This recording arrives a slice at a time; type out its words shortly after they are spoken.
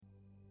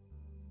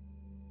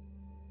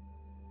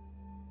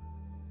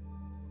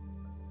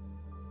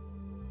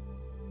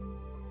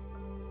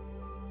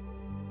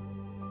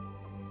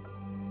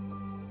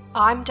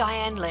I'm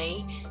Diane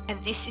Lee,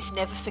 and this is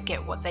Never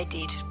Forget What They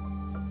Did.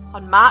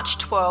 On March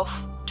 12,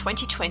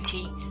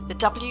 2020, the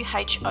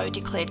WHO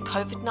declared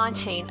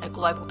COVID-19 a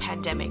global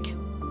pandemic.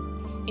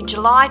 In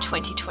July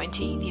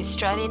 2020, the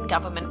Australian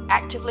government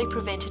actively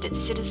prevented its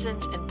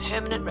citizens and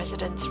permanent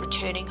residents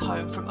returning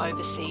home from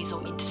overseas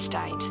or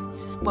interstate.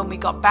 When we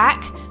got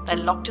back, they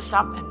locked us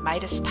up and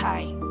made us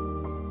pay.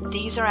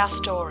 These are our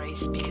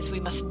stories because we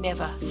must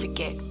never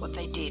forget what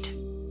they did.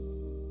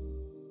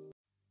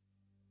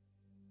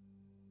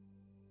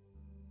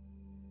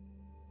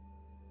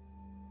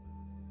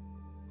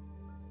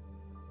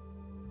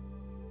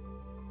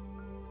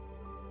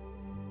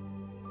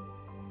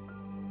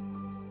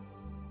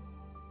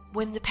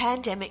 When the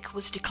pandemic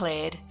was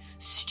declared,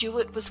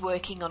 Stuart was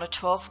working on a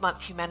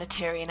 12-month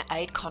humanitarian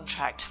aid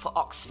contract for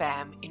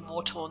Oxfam in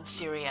war-torn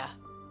Syria.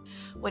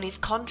 When his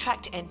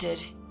contract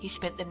ended, he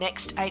spent the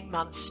next 8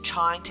 months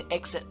trying to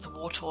exit the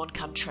war-torn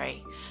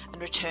country and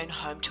return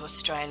home to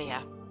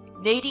Australia.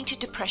 Needing to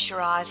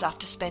depressurise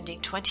after spending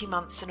 20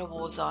 months in a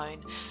war zone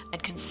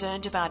and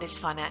concerned about his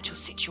financial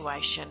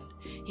situation,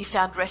 he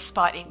found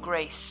respite in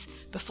Greece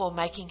before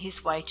making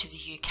his way to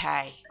the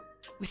UK.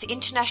 With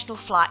international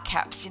flight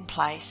caps in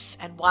place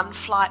and one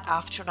flight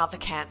after another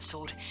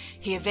cancelled,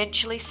 he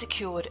eventually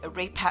secured a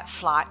repat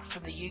flight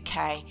from the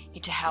UK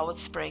into Howard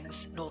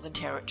Springs, Northern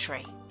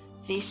Territory.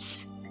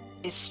 This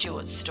is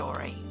Stuart's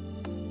story.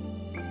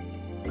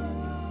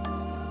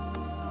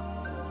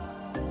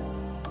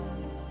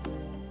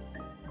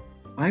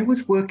 I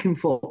was working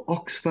for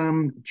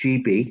Oxfam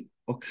GB,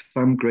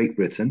 Oxfam Great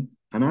Britain,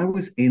 and I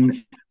was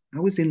in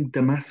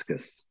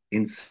Damascus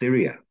in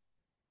Syria.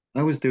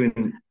 I was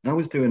doing a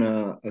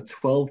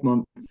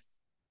 12-month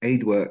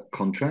aid work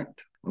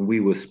contract, and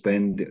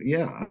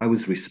I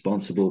was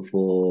responsible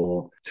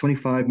for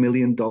 $25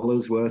 million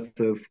worth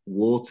of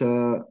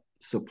water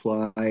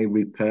supply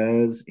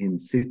repairs in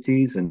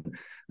cities and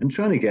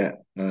trying to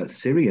get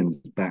Syrians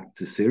back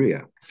to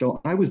Syria. So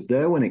I was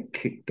there when it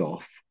kicked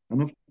off.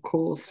 And of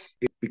course,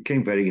 it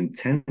became very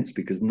intense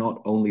because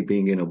not only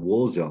being in a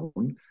war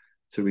zone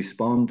to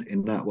respond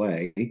in that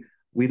way,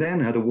 we then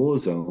had a war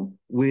zone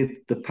with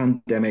the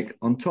pandemic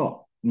on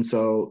top. And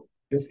so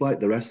just like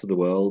the rest of the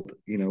world,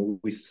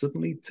 we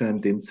suddenly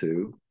turned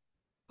into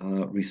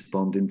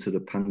responding to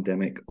the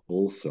pandemic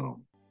also.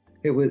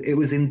 It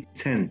was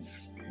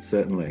intense,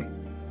 certainly.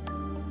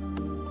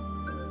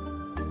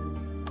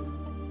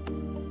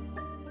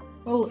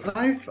 Well,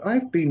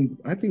 I've been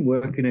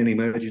working in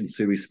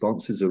emergency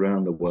responses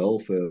around the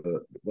world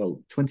for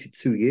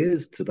 22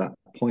 years to that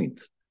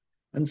point.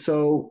 And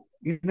so,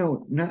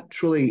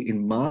 naturally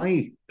in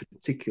my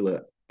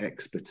particular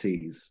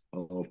expertise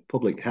of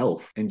public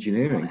health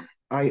engineering,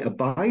 I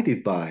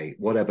abided by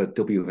whatever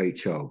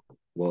WHO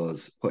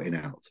was putting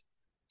out.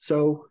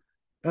 So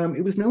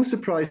it was no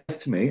surprise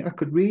to me. I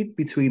could read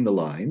between the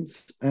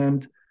lines,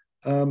 and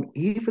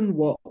even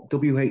what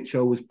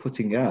WHO was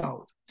putting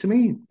out, to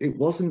me, it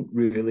wasn't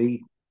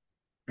really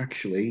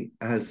actually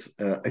as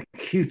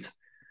acute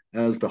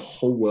as the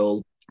whole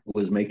world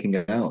was making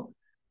it out.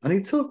 And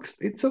it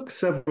took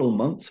several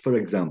months, for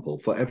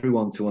example, for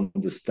everyone to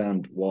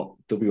understand what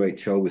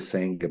WHO was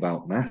saying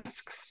about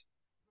masks,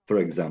 for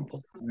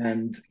example.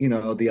 And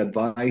the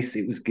advice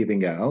it was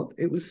giving out,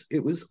 it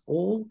was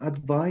all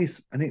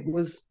advice, and it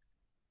was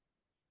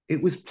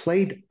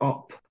played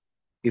up,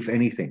 if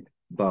anything,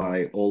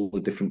 by all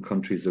the different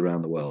countries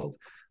around the world.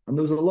 And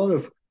there was a lot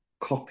of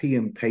copy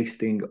and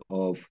pasting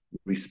of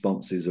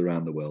responses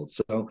around the world.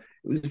 So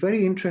it was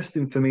very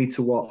interesting for me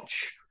to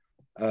watch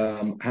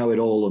how it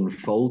all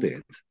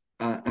unfolded,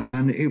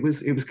 and it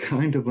was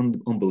kind of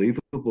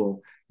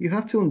unbelievable. You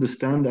have to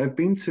understand.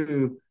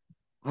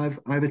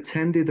 I've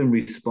attended and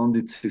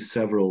responded to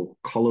several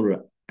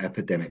cholera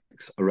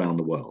epidemics around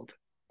the world,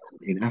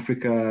 in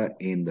Africa,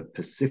 in the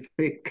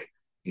Pacific,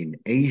 in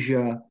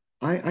Asia.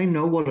 I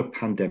know what a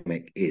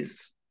pandemic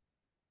is,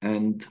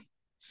 and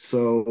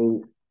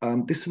so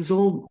this was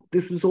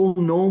all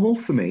normal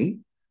for me.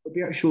 But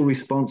the actual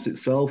response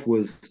itself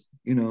was,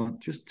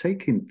 just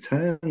taking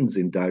turns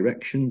in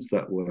directions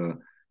that were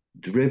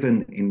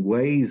driven in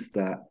ways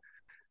that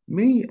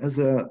me, as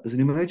an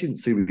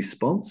emergency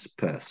response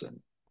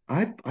person,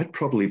 I'd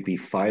probably be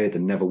fired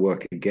and never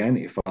work again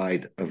if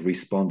I'd have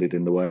responded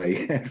in the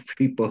way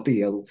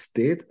everybody else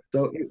did.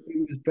 So it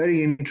was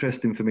very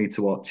interesting for me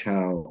to watch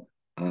how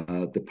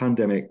the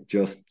pandemic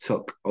just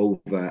took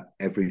over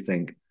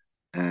everything,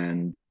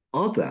 and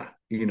other,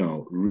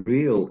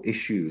 real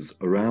issues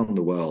around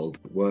the world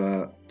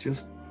were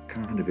just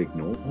kind of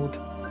ignored.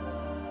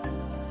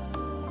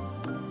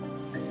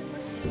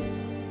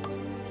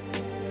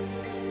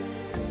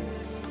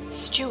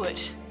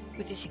 Stuart,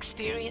 with his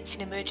experience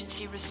in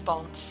emergency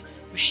response,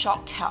 was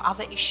shocked how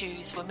other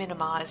issues were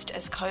minimised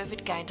as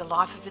COVID gained a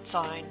life of its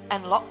own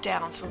and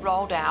lockdowns were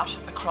rolled out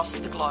across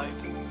the globe.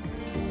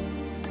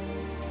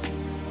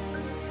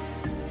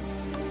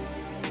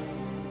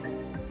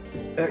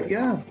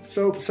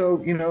 So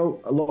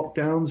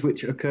lockdowns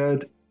which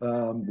occurred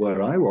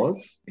where I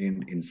was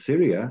in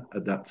Syria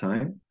at that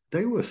time,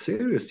 they were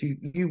serious.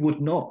 You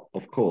would not,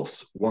 of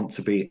course, want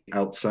to be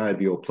outside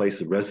your place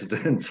of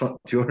residence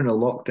during a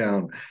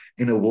lockdown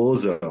in a war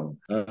zone.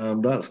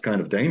 That's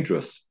kind of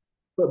dangerous.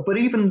 But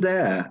even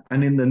there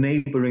and in the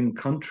neighboring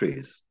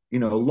countries,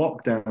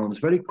 lockdowns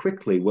very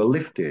quickly were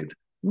lifted,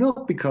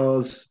 not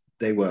because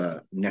they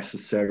were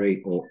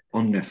necessary or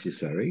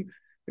unnecessary.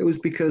 It was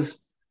because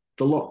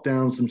the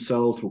lockdowns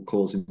themselves were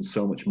causing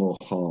so much more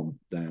harm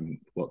than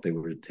what they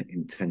were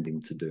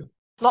intending to do.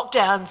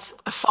 Lockdowns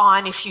are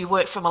fine if you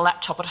work from a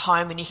laptop at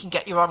home and you can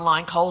get your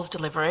online Coles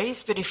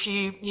deliveries. But if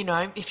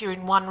if you're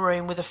in one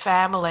room with a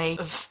family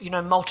of,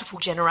 multiple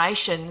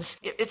generations,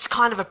 it's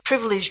kind of a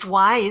privileged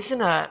way,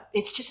 isn't it?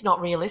 It's just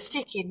not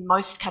realistic in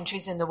most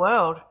countries in the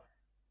world.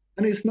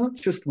 And it's not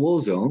just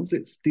war zones,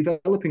 it's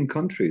developing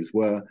countries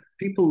where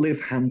people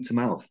live hand to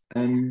mouth.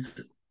 And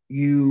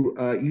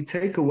you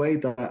take away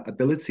that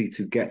ability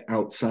to get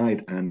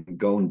outside and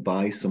go and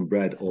buy some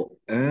bread or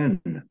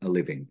earn a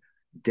living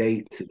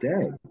day to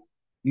day.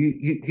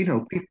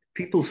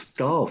 People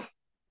starve,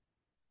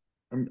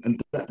 and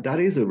that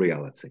is a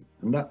reality,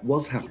 and that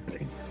was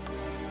happening.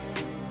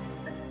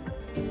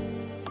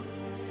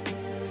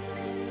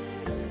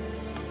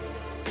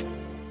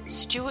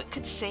 Stuart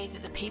could see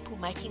that the people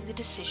making the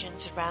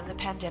decisions around the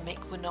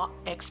pandemic were not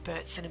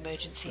experts in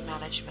emergency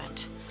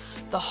management.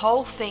 The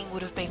whole thing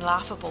would have been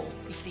laughable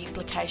if the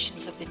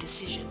implications of the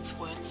decisions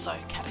weren't so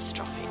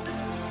catastrophic.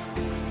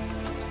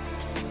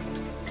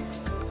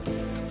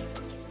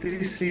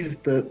 This is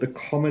the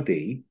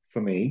comedy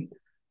for me,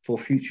 for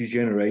future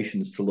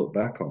generations to look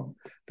back on.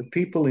 The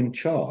people in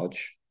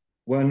charge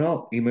were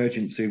not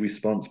emergency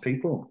response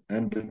people,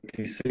 and the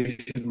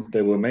decisions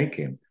they were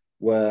making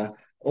were,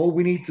 oh,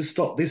 we need to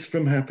stop this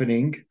from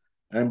happening.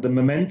 And the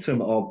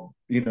momentum of,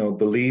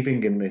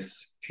 believing in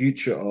this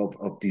future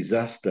of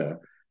disaster,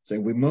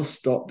 saying we must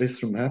stop this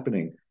from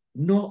happening,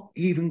 not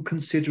even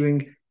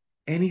considering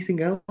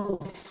anything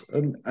else.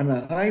 And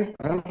I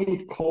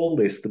would call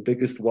this the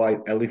biggest white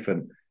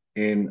elephant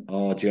in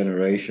our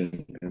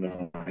generation, in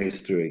our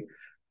history,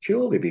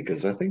 purely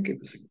because I think it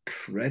was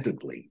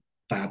incredibly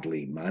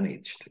badly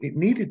managed. It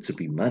needed to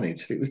be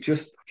managed. It was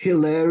just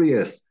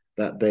hilarious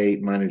that they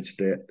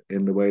managed it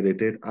in the way they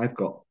did. I've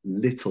got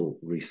little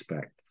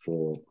respect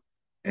for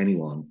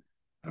anyone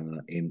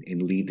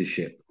in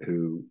leadership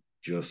who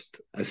just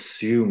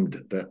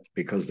assumed that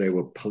because they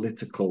were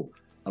political.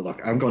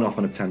 Look, I'm going off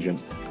on a tangent.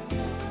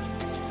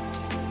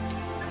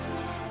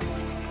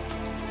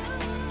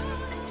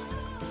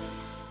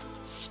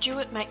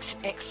 Stuart makes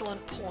an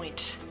excellent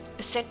point.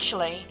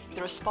 Essentially,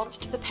 the response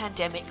to the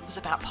pandemic was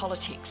about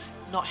politics,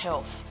 not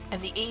health,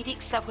 and the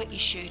edicts that were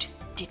issued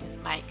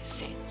didn't make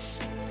sense.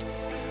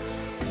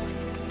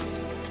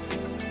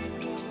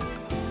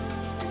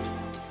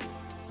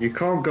 You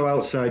can't go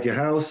outside your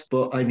house,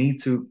 but I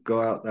need to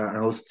go out that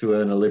house to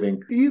earn a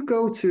living. You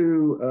go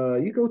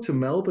to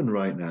Melbourne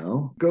right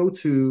now. Go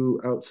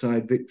to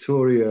outside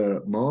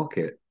Victoria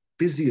Market,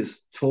 busiest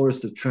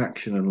tourist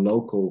attraction and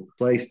local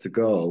place to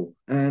go,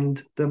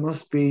 and there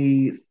must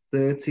be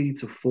 30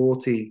 to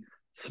 40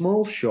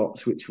 small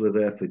shops which were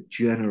there for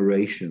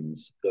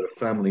generations. They're a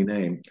family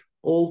name,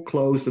 all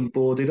closed and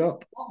boarded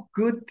up. What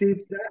good did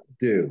that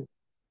do?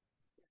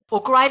 Well,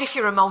 great if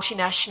you're a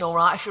multinational,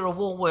 right? If you're a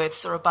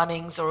Woolworths or a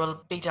Bunnings or a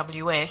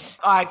BWS.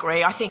 I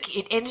agree. I think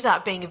it ended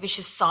up being a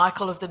vicious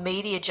cycle of the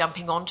media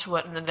jumping onto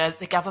it and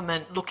the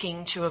government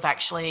looking to have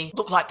actually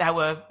looked like they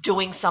were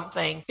doing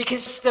something,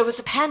 because there was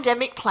a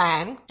pandemic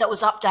plan that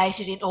was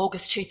updated in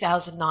August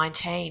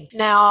 2019.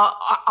 Now,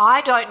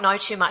 I don't know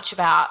too much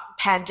about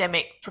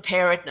pandemic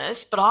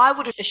preparedness, but I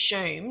would have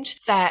assumed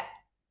that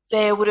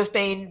there would have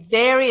been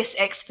various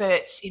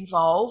experts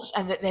involved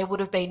and that there would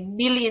have been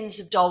millions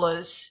of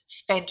dollars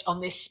spent on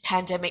this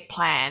pandemic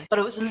plan, but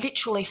it was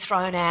literally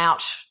thrown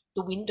out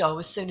the window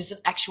as soon as an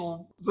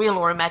actual real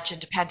or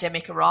imagined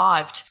pandemic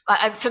arrived.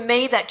 And for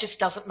me, that just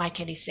doesn't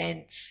make any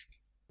sense.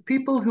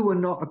 People who were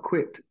not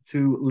equipped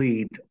to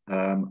lead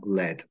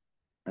led,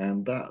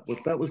 and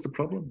that was the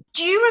problem.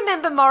 Do you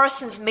remember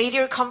Morrison's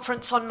media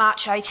conference on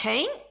March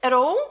 18 at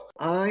all?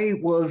 I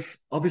was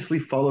obviously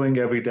following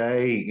every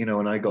day,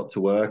 when I got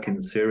to work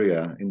in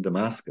Syria, in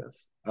Damascus.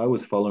 I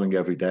was following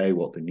every day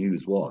what the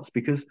news was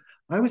because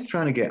I was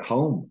trying to get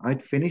home.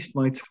 I'd finished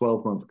my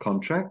 12-month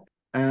contract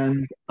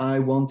and I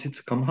wanted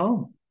to come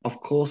home. Of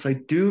course, I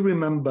do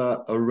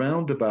remember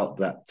around about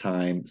that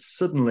time,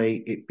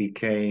 suddenly it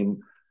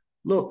became,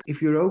 look,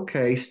 if you're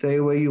okay,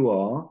 stay where you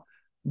are.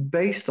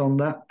 Based on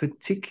that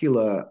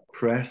particular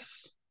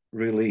press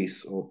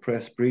release or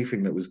press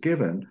briefing that was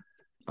given,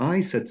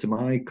 I said to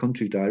my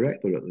country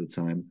director at the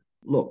time,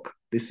 look,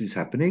 this is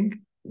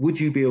happening. Would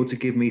you be able to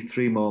give me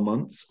 3 more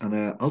months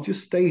and I'll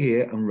just stay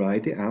here and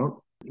ride it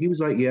out? He was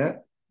like, yeah.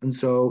 And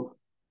so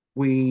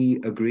we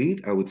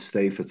agreed I would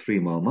stay for 3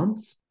 more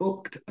months,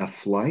 booked a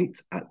flight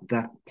at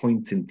that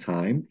point in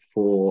time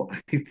for, I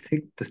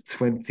think, the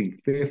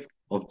 25th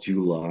of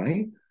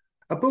July.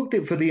 I booked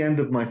it for the end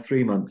of my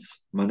 3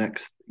 months, my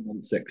next 3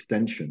 months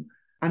extension.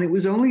 And it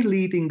was only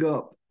leading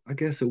up, I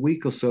guess, a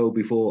week or so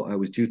before I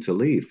was due to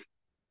leave.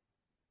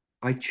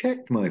 I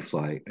checked my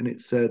flight and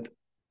it said,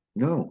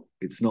 no,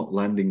 it's not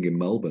landing in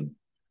Melbourne.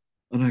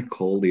 And I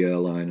called the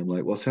airline. I'm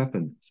like, what's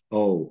happened?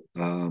 Oh,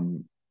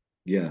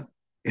 yeah,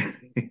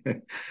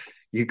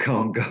 you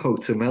can't go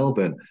to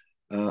Melbourne.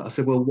 I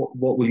said, well,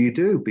 what will you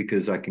do?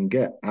 Because I can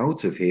get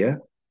out of here.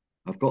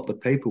 I've got the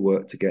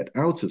paperwork to get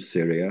out of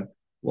Syria.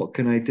 What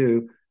can I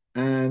do?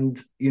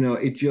 And,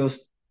 it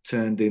just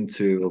turned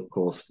into, of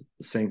course,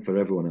 the same for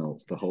everyone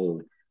else, the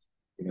whole,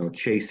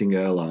 chasing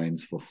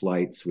airlines for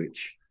flights,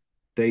 which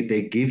they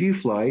give you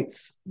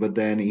flights, but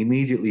then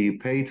immediately you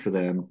paid for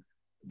them,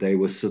 they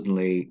were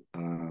suddenly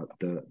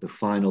the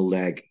final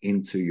leg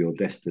into your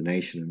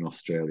destination in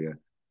Australia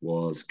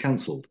was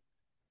cancelled.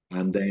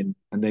 And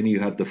then you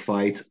had the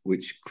fight,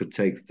 which could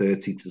take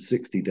 30 to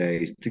 60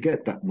 days to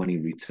get that money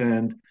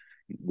returned.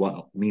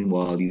 While,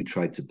 meanwhile, you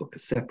tried to book a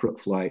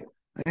separate flight.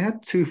 I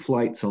had two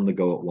flights on the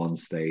go at one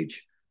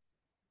stage.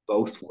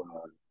 Both were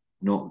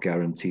not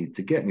guaranteed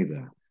to get me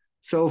there.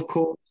 So, of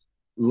course,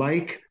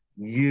 like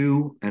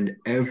you and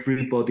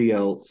everybody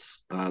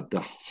else,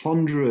 the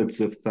hundreds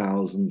of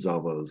thousands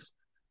of us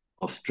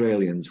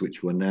Australians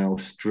which were now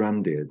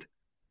stranded,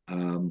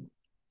 um,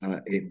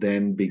 it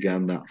then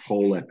began that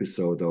whole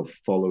episode of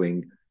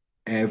following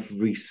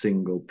every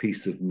single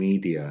piece of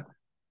media,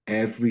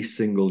 every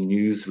single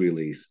news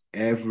release,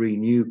 every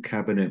new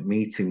cabinet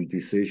meeting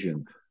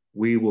decision.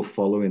 We were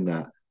following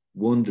that,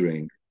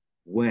 wondering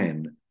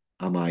when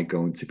am I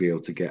going to be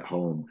able to get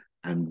home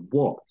and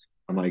what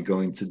am I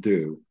going to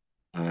do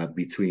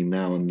between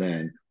now and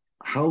then?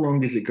 How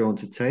long is it going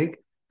to take?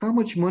 How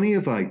much money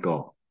have I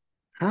got?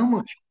 How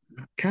much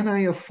can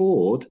I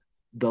afford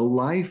the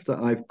life that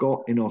I've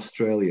got in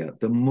Australia,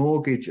 the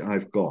mortgage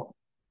I've got?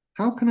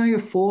 How can I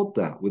afford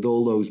that with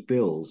all those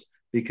bills?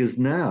 Because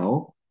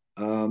now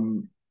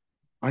um,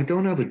 I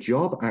don't have a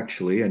job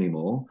actually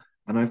anymore,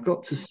 and I've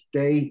got to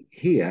stay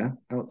here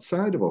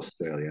outside of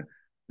Australia.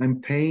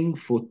 I'm paying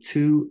for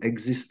two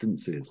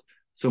existences.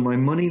 So my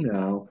money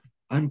now,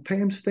 I'm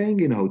staying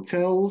in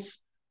hotels.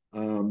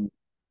 Um,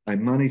 I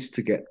managed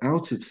to get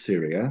out of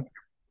Syria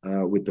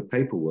with the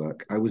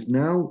paperwork. I was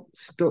now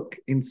stuck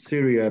in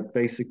Syria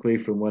basically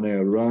from when I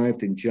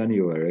arrived in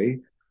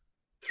January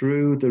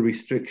through the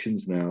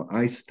restrictions now.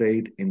 I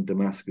stayed in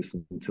Damascus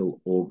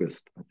until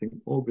August, I think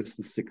August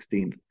the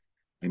 16th.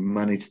 I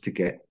managed to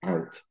get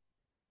out.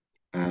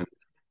 And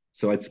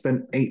so I'd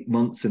spent 8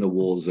 months in a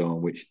war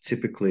zone, which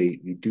typically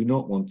you do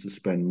not want to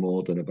spend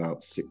more than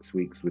about 6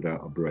 weeks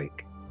without a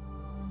break.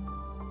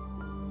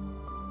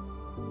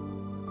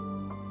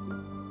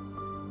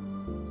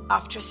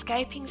 After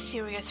escaping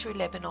Syria through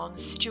Lebanon,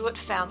 Stuart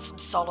found some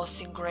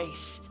solace in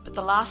Greece, but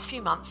the last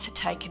few months had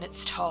taken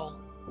its toll.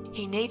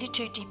 He needed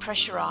to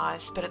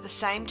depressurise, but at the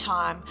same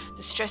time,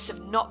 the stress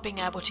of not being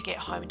able to get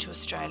home to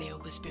Australia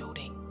was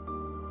building.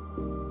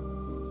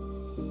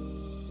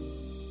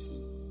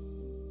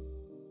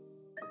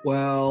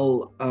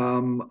 Well,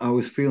 I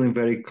was feeling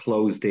very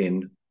closed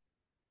in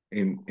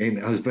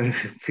I was very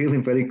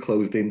feeling very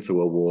closed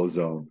into a war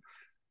zone,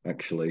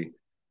 actually.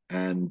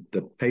 And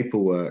the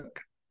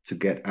paperwork to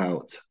get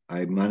out,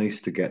 I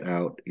managed to get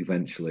out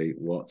eventually.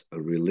 What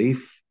a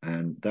relief.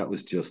 And that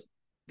was just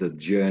the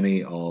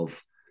journey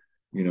of,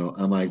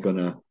 am I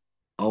gonna,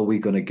 are we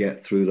gonna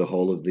get through the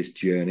whole of this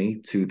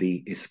journey to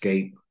the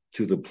escape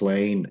to the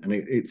plane? And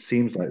it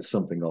seems like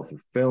something off a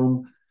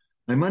film.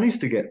 I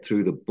managed to get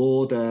through the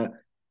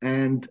border,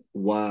 and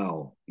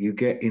wow, you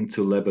get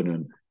into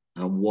Lebanon,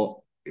 and what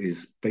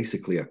is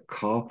basically a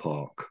car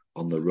park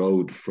on the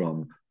road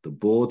from the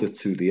border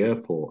to the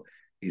airport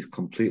is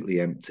completely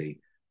empty,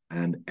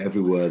 and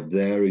everywhere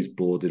there is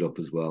boarded up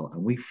as well.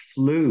 And we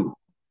flew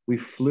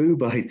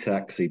by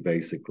taxi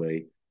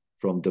basically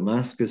from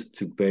Damascus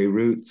to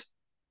Beirut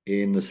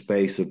in the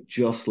space of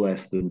just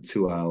less than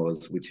 2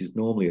 hours, which is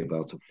normally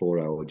about a 4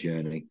 hour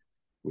journey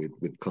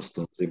with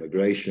customs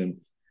immigration.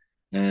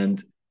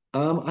 And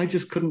I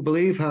just couldn't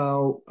believe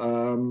how,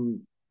 I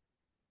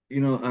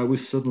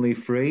was suddenly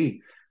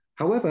free.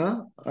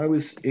 However, I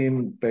was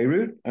in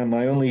Beirut and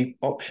my only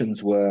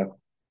options were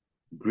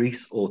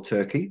Greece or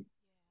Turkey.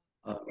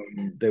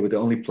 They were the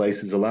only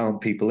places allowing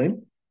people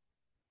in.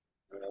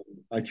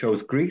 I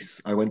chose Greece.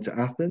 I went to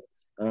Athens,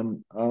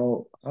 and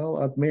I'll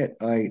admit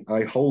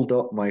I holed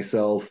up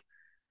myself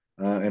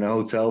in a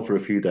hotel for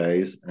a few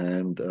days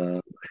and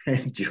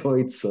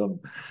enjoyed some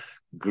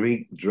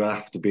Greek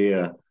draft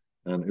beer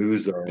and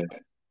ouzo,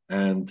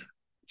 and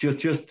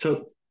just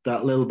took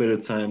that little bit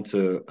of time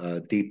to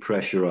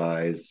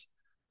depressurize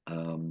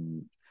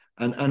um,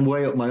 and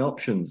weigh up my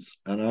options.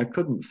 And I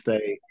couldn't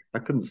stay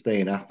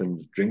in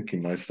Athens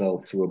drinking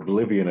myself to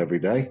oblivion every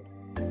day.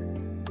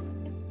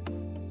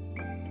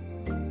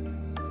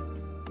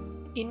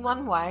 In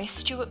one way,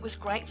 Stuart was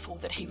grateful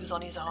that he was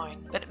on his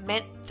own, but it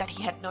meant that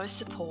he had no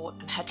support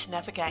and had to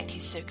navigate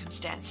his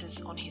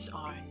circumstances on his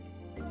own.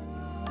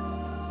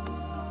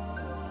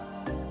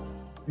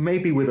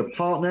 Maybe with a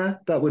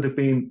partner, that would have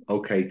been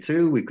okay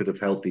too. We could have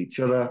helped each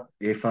other.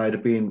 If I'd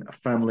have been a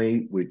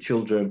family with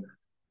children,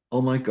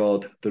 oh my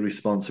God, the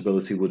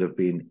responsibility would have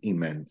been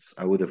immense.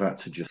 I would have had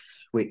to just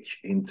switch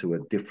into a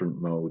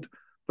different mode.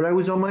 But I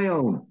was on my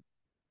own.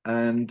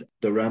 And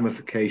the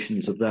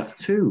ramifications of that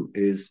too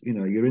is,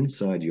 you're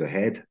inside your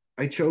head.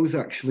 I chose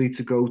actually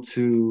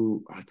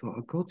to I thought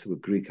I'd go to a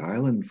Greek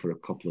island for a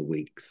couple of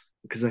weeks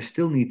because I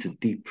still need to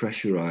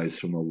depressurize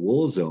from a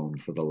war zone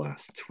for the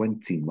last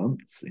 20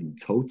 months in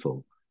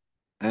total.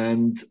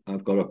 And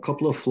I've got a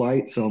couple of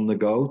flights on the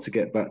go to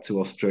get back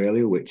to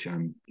Australia, which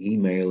I'm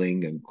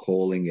emailing and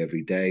calling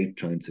every day,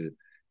 trying to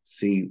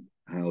see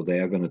how they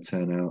are going to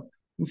turn out.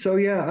 And so,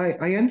 yeah,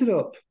 I ended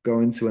up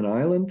going to an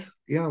island.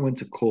 Yeah, I went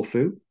to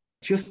Corfu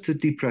just to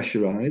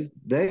depressurize.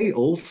 They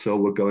also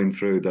were going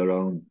through their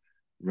own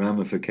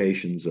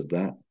ramifications of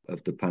that,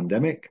 of the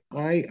pandemic.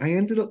 I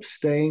ended up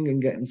staying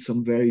and getting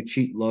some very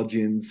cheap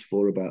lodgings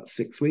for about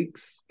 6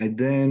 weeks. I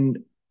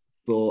then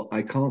thought,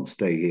 I can't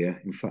stay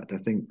here. In fact, I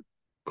think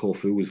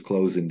Corfu was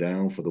closing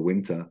down for the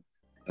winter.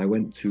 I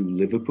went to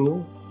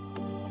Liverpool.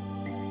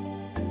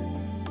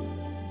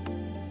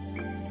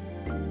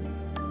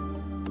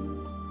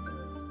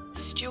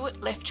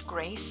 Stuart left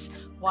Greece,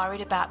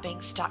 worried about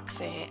being stuck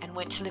there, and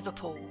went to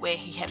Liverpool, where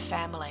he had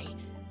family.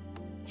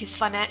 His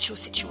financial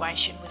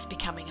situation was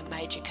becoming a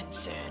major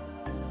concern.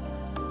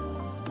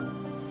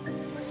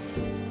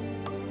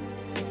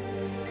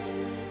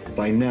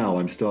 By now,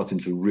 I'm starting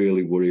to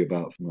really worry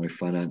about my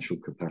financial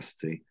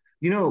capacity.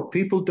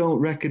 People don't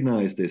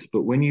recognize this,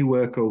 but when you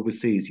work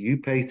overseas, you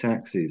pay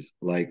taxes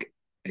like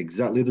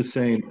exactly the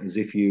same as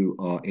if you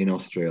are in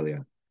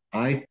Australia.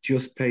 I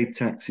just paid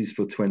taxes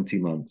for 20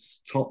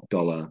 months, top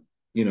dollar.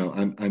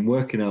 I'm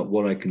working out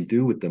what I can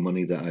do with the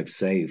money that I've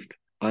saved.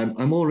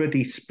 I'm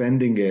already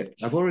spending it.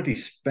 I've already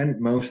spent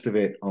most of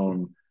it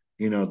on,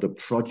 the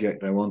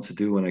project I want to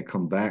do when I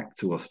come back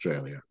to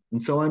Australia.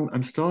 And so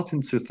I'm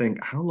starting to think,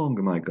 how long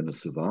am I going to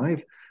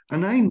survive?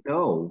 And I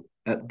know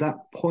at that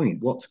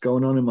point, what's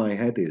going on in my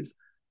head is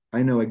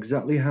I know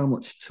exactly how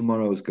much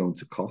tomorrow is going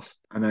to cost,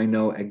 and I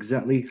know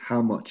exactly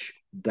how much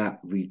that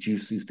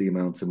reduces the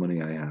amount of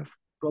money I have.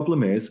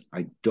 Problem is,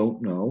 I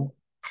don't know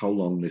how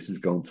long this is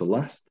going to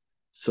last.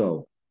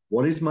 So,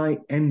 what is my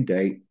end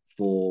date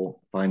for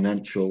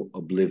financial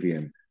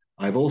oblivion?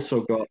 I've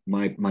also got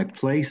my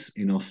place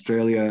in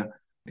Australia,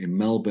 in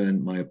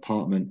Melbourne, my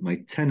apartment, my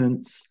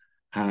tenants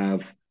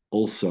have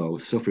also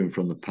suffering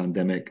from the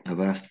pandemic have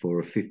asked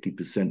for a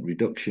 50%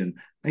 reduction.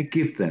 I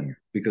give them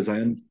because I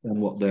understand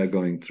what they're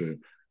going through.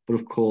 But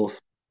of course,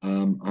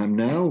 I'm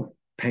now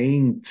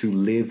paying to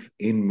live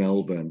in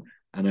Melbourne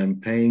and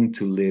I'm paying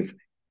to live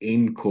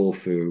in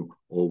Corfu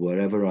or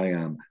wherever I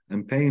am.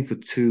 I'm paying for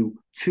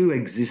two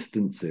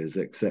existences,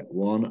 except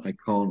one I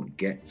can't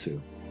get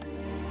to.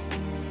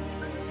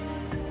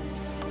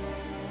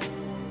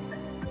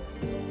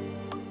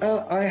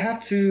 I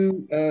have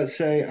to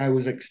say I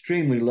was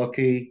extremely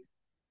lucky.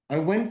 I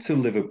went to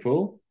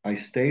Liverpool. I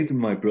stayed with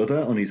my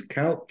brother on his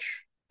couch,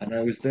 and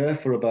I was there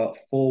for about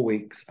 4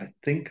 weeks. I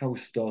think I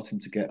was starting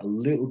to get a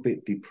little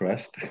bit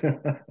depressed,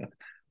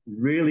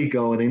 really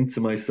going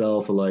into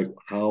myself like,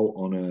 how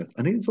on earth?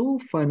 And it's all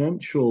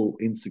financial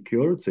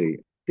insecurity.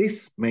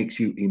 This makes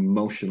you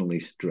emotionally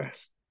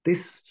stressed.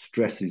 This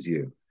stresses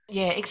you.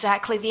 Yeah,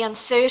 exactly. The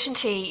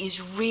uncertainty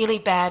is really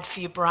bad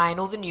for your brain.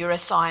 All the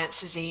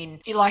neuroscience is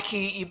in.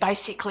 You're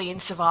basically in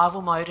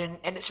survival mode, and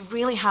it's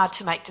really hard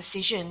to make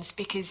decisions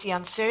because the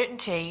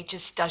uncertainty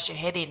just does your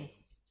head in.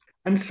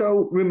 And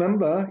so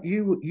remember,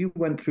 you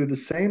went through the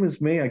same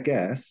as me, I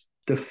guess.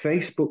 The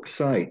Facebook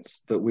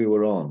sites that we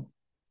were on,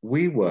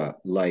 we were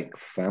like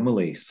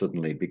family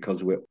suddenly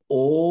because we're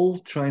all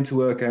trying to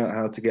work out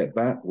how to get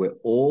back. We're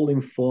all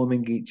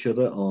informing each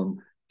other on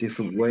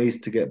different ways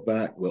to get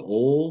back. We're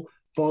all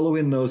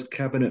following those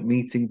cabinet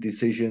meeting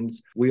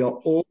decisions. We are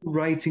all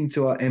writing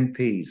to our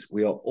MPs.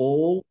 We are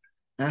all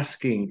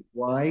asking,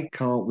 why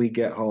can't we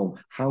get home?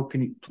 How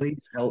can you please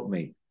help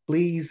me?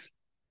 Please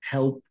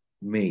help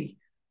me.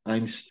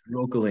 I'm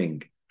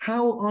struggling.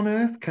 How on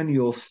earth can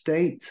your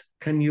state,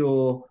 can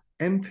your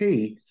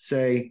MP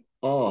say,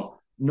 oh,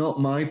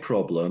 not my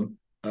problem,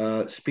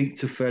 speak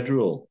to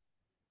federal?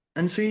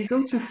 And so you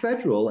go to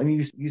federal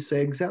and you say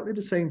exactly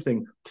the same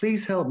thing.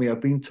 Please help me. I've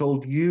been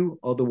told you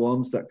are the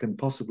ones that can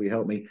possibly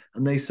help me.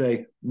 And they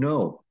say,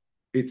 no,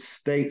 it's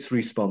state's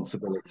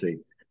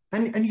responsibility.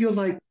 And you're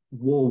like,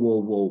 whoa,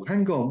 whoa, whoa,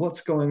 hang on,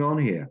 what's going on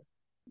here?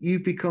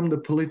 You've become the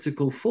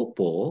political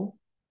football,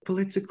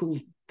 political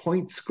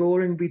point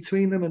scoring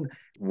between them. And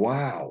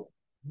wow,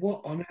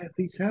 what on earth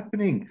is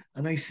happening?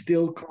 And I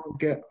still can't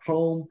get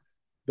home.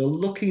 The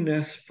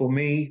luckiness for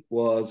me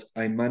was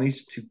I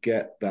managed to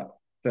get that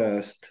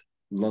first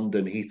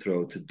London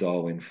Heathrow to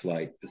Darwin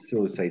flight,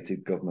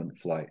 facilitated government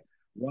flight.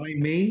 Why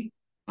me?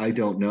 I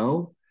don't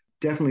know.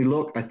 Definitely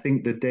look, I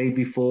think the day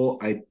before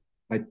I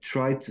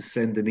tried to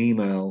send an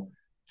email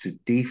to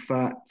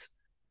DFAT,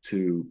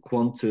 to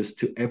Qantas,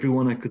 to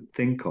everyone I could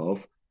think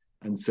of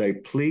and say,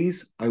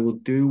 please, I will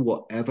do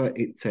whatever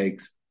it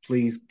takes.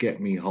 Please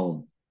get me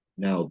home.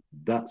 Now,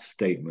 that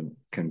statement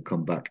can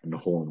come back and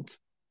haunt.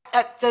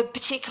 At the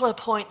particular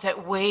point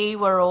that we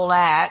were all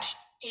at,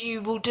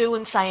 You will do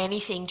and say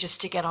anything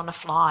just to get on a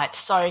flight.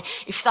 So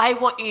if they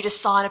want you to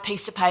sign a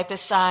piece of paper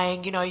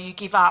saying, you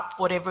give up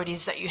whatever it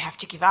is that you have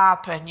to give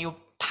up and you'll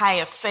pay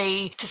a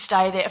fee to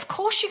stay there, of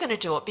course you're going to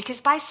do it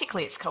because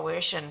basically it's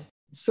coercion.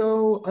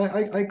 So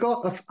I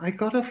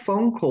got a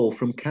phone call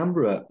from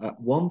Canberra at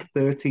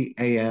 1:30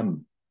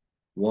 a.m.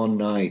 one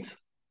night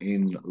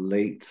in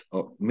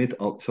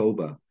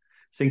mid-October,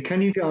 saying,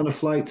 "Can you get on a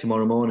flight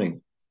tomorrow morning?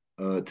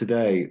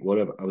 Today,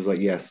 whatever." I was like,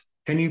 "Yes."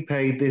 "Can you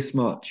pay this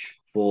much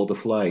for the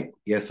flight?"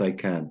 "Yes, I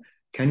can."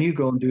 "Can you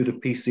go and do the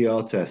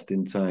PCR test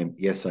in time?"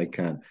 "Yes, I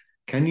can."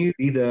 "Can you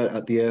be there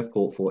at the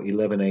airport for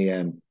 11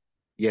 a.m.?"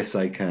 "Yes,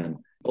 I can."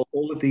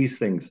 All of these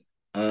things.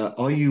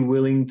 Are you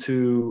willing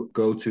to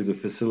go to the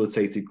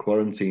facilitated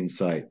quarantine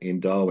site in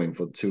Darwin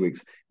for 2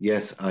 weeks?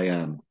 Yes, I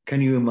am.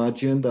 Can you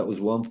imagine? That was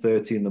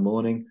 1:30 in the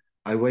morning.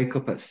 I wake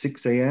up at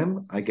 6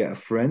 a.m. I get a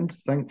friend,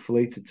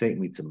 thankfully, to take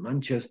me to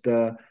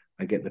Manchester.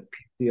 I get the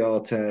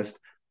PCR test.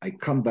 I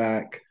come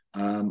back.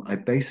 I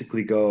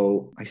basically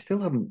go, I still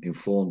haven't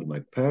informed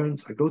my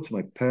parents. I go to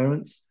my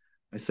parents.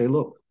 I say,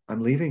 look,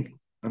 I'm leaving.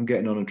 I'm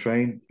getting on a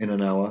train in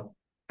an hour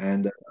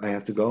and I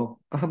have to go.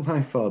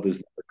 My father's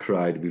never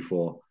cried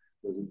before,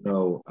 doesn't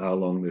know how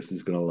long this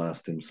is going to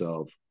last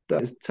himself.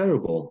 That is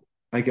terrible.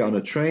 I get on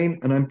a train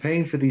and I'm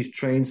paying for these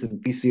trains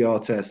and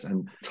PCR tests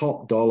and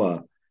top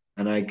dollar.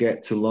 And I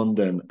get to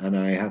London and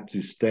I have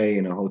to stay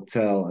in a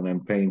hotel and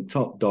I'm paying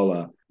top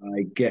dollar.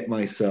 I get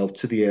myself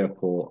to the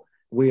airport.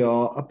 We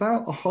are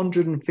about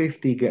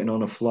 150 getting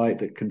on a flight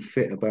that can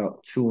fit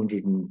about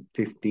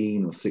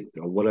 215 or 60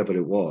 or whatever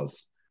it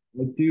was.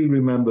 I do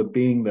remember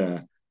being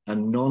there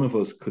and none of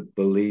us could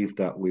believe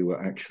that we were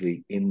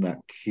actually in that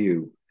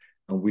queue.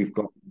 And we've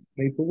got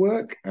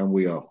paperwork and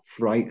we are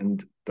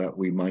frightened that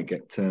we might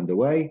get turned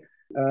away.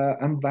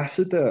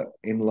 Ambassador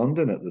in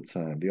London at the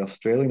time, the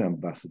Australian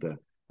ambassador,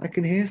 I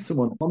can hear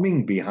someone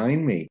humming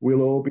behind me.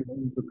 "We'll all be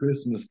home for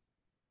Christmas."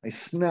 I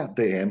snapped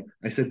at him.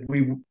 I said,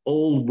 "We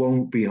all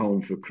won't be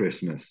home for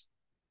Christmas.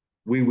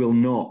 We will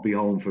not be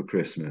home for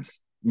Christmas.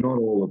 Not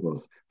all of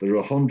us. There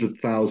are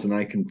 100,000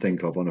 I can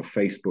think of on a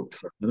Facebook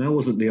site. And I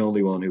wasn't the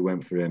only one who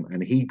went for him.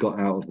 And he got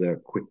out of there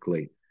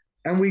quickly.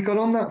 And we got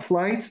on that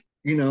flight,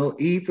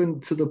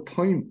 even to the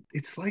point,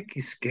 it's like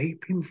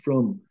escaping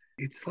from,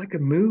 it's like a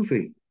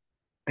movie.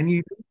 And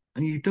you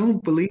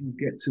don't believe you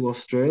get to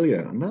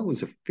Australia. And that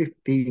was a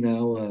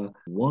 15-hour,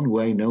 one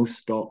way, no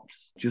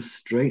stops, just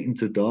straight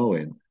into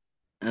Darwin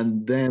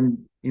and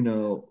then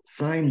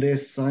sign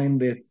this, sign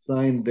this,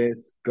 sign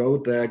this, go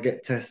there,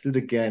 get tested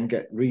again,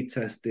 get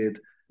retested.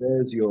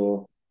 There's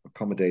your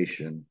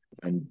accommodation,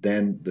 and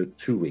then the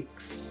 2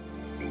 weeks.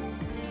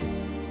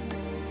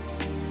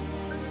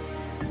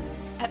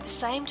 At the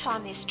same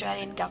time, the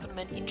Australian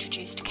government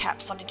introduced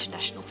caps on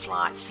international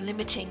flights,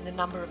 limiting the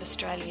number of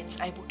Australians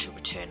able to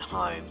return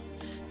home.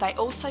 They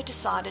also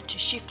decided to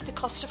shift the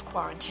cost of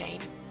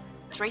quarantine,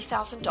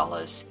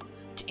 $3,000,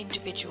 to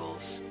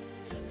individuals.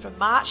 From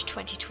March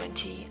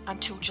 2020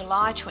 until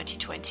July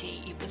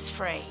 2020, it was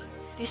free.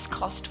 This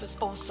cost was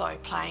also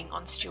playing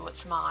on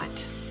Stuart's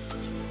mind.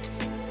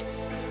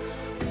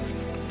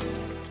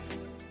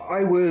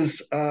 I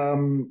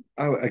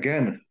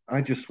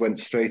just went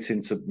straight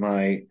into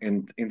my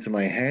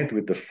head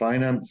with the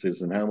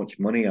finances and how much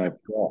money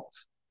I've got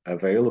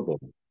available.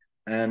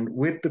 And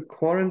with the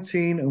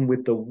quarantine and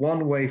with the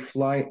one-way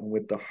flight and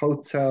with the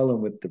hotel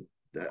and with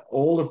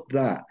all of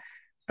that,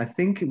 I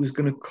think it was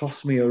going to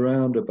cost me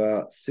around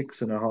about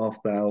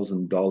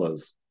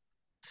 $6,500,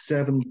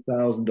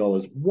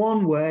 $7,000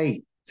 one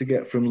way to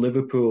get from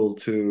Liverpool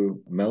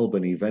to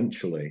Melbourne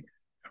eventually.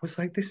 I was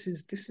like, this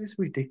is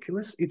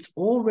ridiculous. It's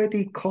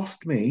already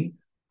cost me,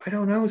 I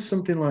don't know,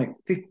 something like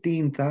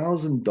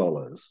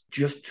 $15,000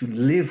 just to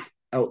live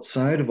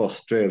outside of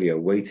Australia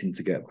waiting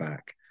to get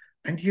back.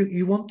 And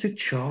you want to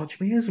charge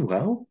me as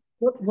well?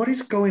 What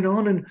is going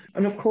on?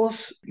 And of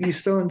course you're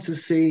starting to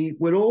see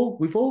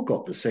we've all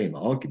got the same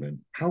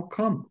argument. How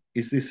come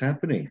is this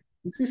happening?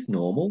 Is this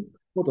normal?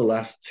 For the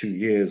last 2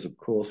 years, of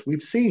course,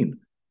 we've seen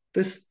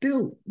there's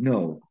still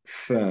no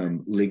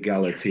firm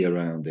legality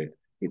around it.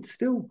 It's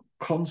still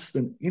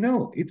constant,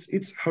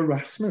 it's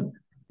harassment.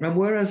 And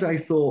whereas I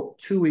thought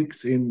 2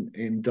 weeks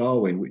in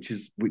Darwin, which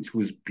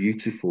was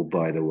beautiful,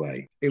 by the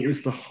way, it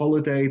was the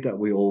holiday that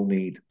we all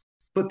need.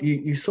 But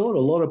you saw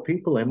a lot of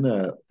people in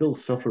there still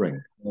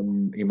suffering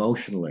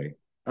emotionally.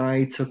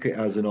 I took it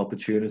as an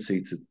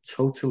opportunity to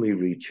totally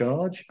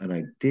recharge, and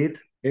I did.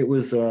 It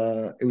was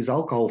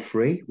alcohol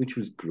free, which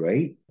was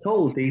great.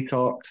 Total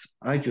detox.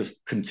 I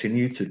just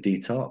continued to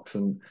detox,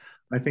 and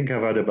I think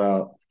I've had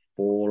about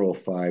 4 or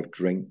 5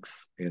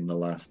 drinks in the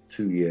last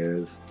 2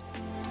 years.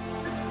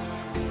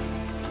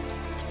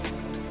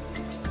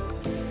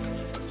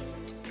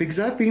 Because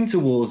I've been to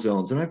war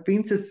zones and I've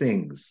been to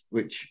things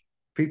which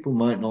people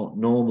might not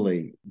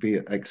normally be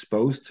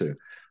exposed to.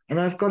 And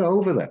I've got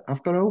over that.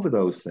 I've got over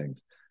those things.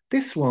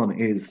 This one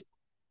is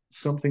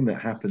something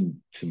that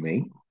happened to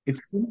me.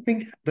 It's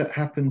something that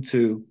happened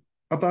to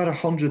about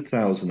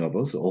 100,000 of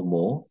us or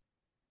more.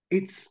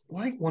 It's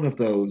like one of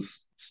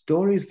those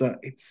stories that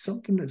it's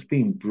something that's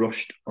been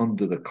brushed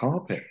under the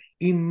carpet.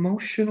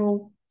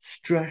 Emotional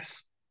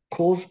stress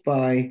caused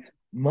by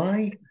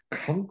my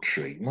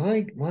country,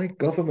 my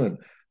government.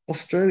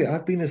 Australia,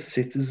 I've been a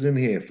citizen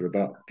here for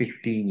about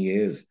 15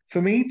 years.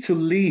 For me to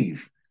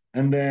leave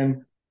and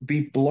then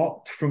be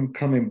blocked from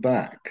coming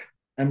back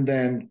and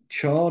then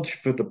charged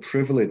for the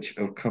privilege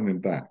of coming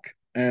back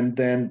and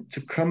then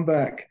to come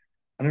back.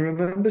 And I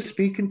remember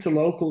speaking to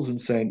locals and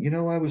saying,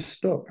 I was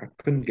stuck. I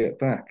couldn't get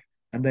back.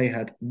 And they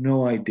had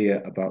no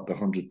idea about the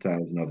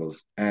 100,000 of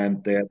us.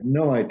 And they had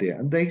no idea.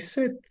 And they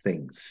said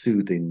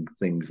soothing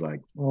things like,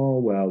 oh,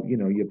 well,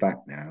 you're back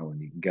now and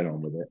you can get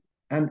on with it.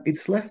 And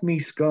it's left me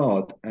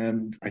scarred.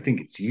 And I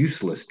think it's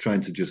useless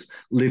trying to just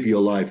live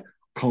your life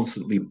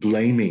constantly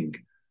blaming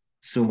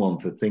someone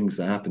for things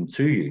that happen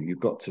to you. You've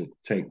got to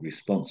take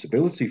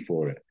responsibility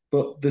for it.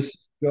 But the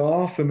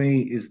scar for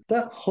me is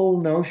that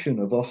whole notion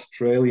of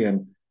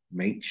Australian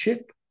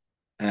mateship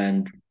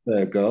and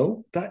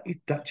ergo that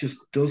just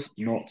does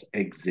not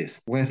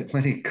exist.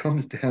 When it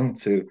comes down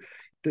to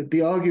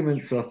the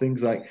arguments are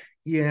things like,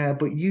 yeah,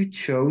 but you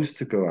chose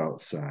to go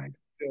outside,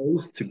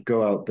 chose to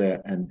go out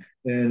there and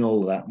earn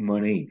all that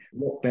money.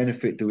 What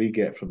benefit do we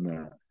get from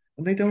that?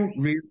 And they don't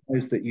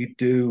realize that you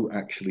do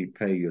actually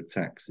pay your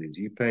taxes.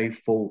 You pay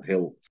full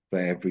hilt for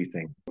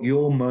everything.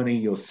 Your money,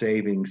 your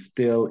savings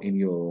still in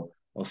your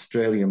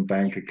Australian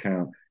bank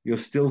account. You're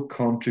still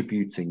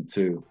contributing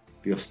to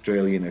the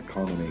Australian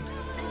economy.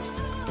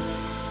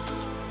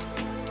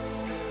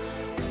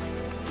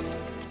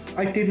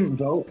 I didn't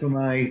vote for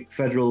my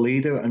federal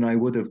leader, and I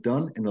would have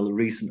done in the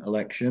recent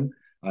election.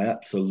 I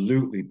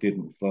absolutely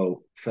didn't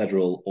vote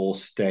federal or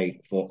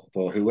state for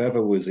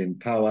whoever was in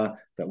power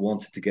that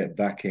wanted to get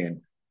back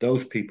in.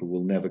 Those people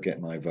will never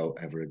get my vote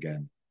ever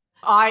again.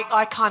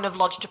 I kind of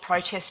lodged a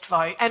protest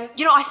vote. And,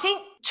 I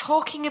think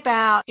talking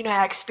about,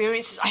 our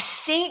experiences, I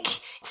think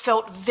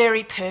felt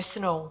very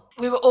personal.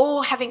 We were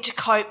all having to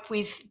cope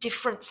with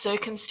different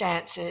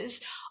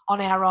circumstances on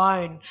our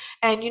own.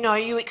 And,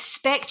 you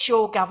expect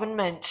your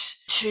government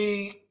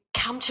to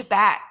come to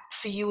bat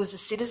for you as a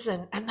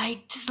citizen. And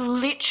they just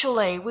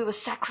literally, we were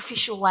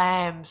sacrificial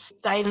lambs.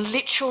 They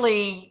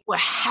literally were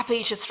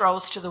happy to throw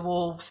us to the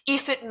wolves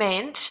if it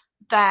meant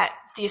that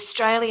the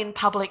Australian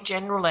public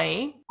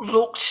generally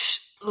looked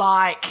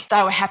like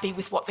they were happy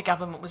with what the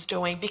government was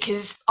doing,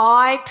 because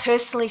I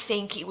personally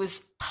think it was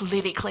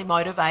politically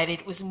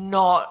motivated. It was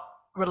not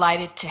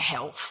related to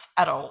health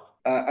at all.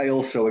 I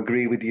also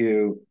agree with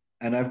you.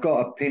 And I've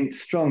got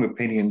strong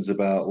opinions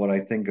about what I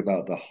think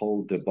about the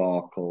whole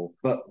debacle.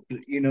 But,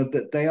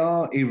 that they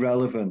are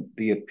irrelevant,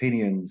 the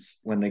opinions,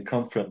 when they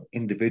come from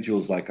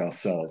individuals like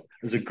ourselves.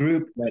 As a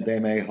group, they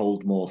may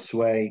hold more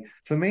sway.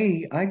 For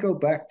me, I go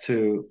back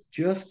to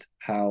just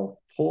how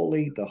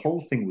poorly the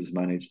whole thing was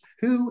managed.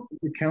 Who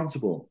is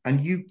accountable?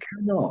 And you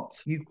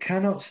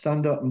cannot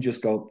stand up and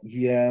just go,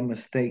 yeah,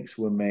 mistakes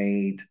were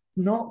made.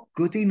 Not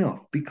good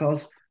enough,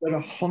 because there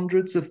are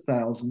hundreds of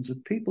thousands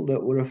of people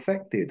that were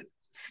affected.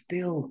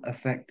 Still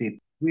affected.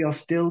 We are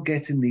still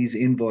getting these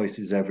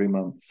invoices every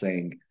month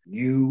saying,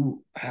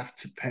 you have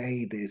to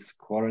pay this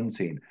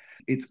quarantine.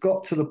 It's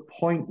got to the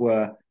point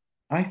where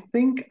I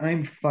think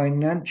I'm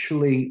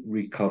financially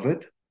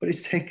recovered, but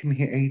it's taken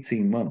me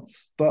 18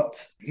 months.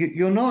 But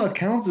you're not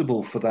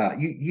accountable for that.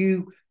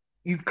 You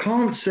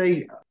can't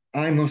say,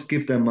 I must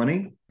give them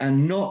money,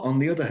 and not, on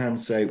the other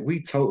hand, say,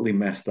 we totally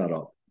messed that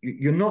up.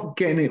 You're not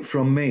getting it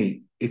from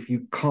me if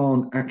you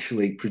can't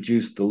actually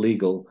produce the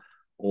legal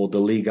or the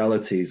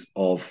legalities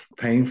of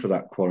paying for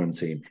that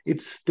quarantine.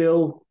 It's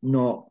still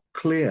not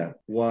clear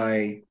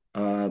why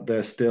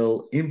they're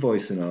still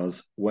invoicing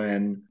us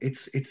when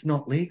it's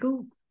not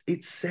legal.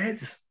 It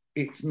says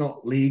it's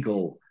not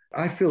legal.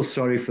 I feel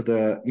sorry for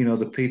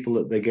the people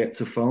that they get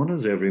to phone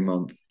us every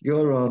month.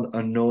 You're on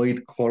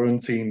annoyed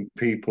quarantine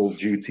people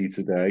duty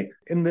today.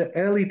 In the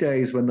early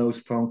days when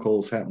those phone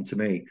calls happened to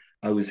me,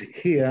 I was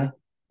here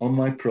on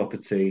my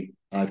property.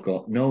 I've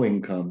got no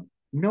income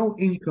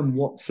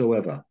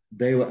whatsoever.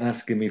 They were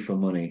asking me for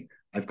money.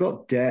 I've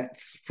got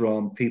debts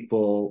from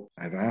people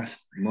I've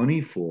asked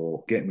money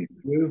for, get me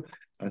through.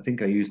 I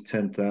think I used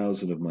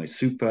 10,000 of my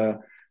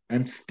super,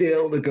 and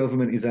still the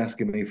government is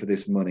asking me for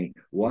this money.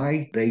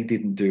 Why? They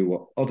didn't do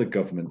what other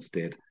governments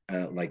did,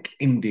 like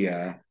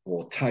India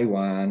or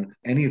Taiwan,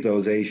 any of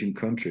those Asian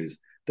countries.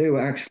 They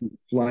were actually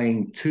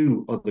flying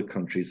to other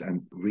countries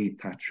and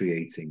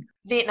repatriating.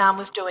 Vietnam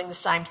was doing the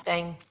same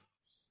thing.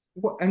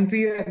 And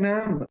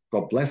Vietnam,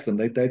 God bless them,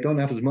 they don't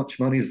have as much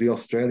money as the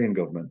Australian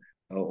government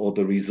or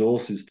the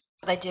resources.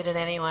 They did it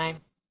anyway.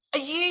 Are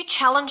you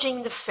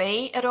challenging the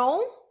fee at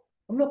all?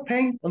 I'm not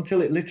paying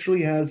until it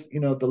literally has, the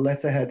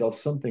letterhead of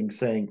something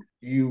saying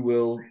you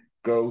will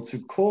go to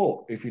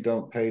court if you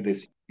don't pay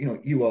this.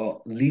 You are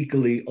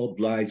legally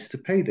obliged to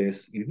pay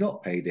this. You've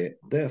not paid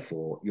it,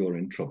 therefore you're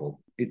in trouble.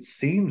 It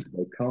seems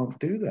they can't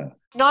do that.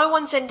 No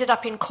one's ended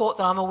up in court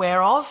that I'm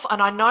aware of,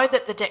 and I know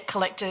that the debt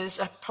collectors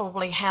are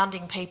probably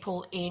hounding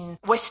people in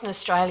Western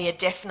Australia,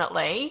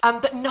 definitely,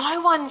 but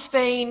no one's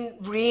been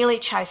really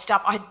chased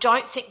up. I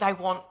don't think they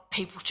want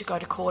people to go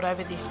to court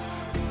over this.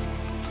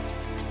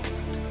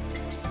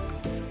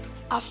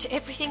 After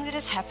everything that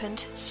has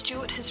happened,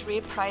 Stuart has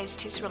reappraised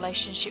his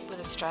relationship with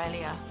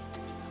Australia.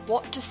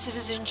 What does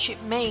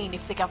citizenship mean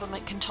if the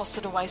government can toss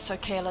it away so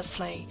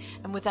carelessly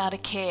and without a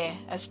care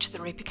as to the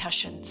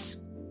repercussions?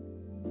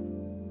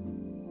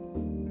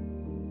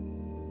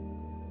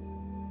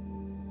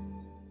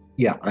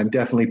 Yeah, I'm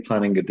definitely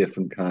planning a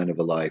different kind of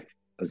a life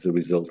as a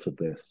result of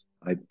this.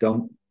 I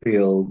don't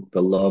feel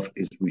the love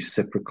is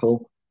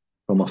reciprocal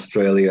from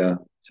Australia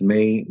to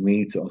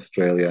me to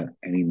Australia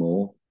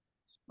anymore.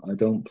 I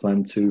don't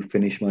plan to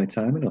finish my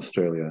time in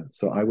Australia.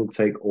 So I will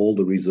take all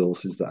the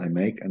resources that I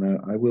make and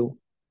I will,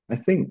 I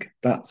think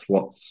that's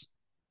what's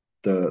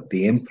the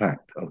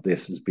impact of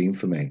this has been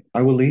for me.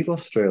 I will leave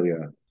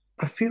Australia.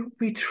 I feel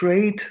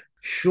betrayed,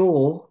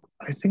 sure.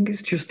 I think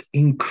it's just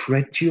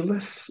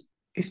incredulous.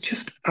 It's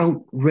just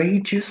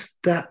outrageous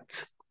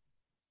that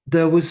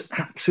there was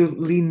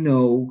absolutely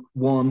no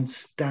one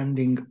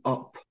standing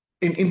up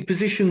in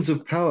positions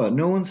of power.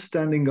 No one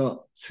standing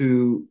up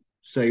to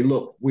say,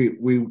 "Look,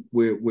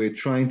 we're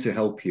trying to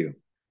help you."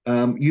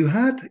 You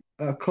had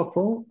a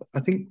couple.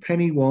 I think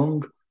Penny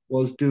Wong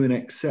was doing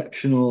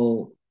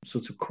exceptional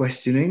sort of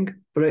questioning,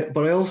 but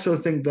I also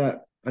think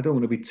that I don't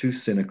want to be too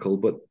cynical,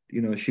 but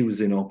she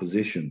was in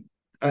opposition.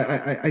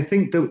 I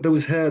think there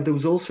was her. There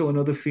was also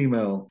another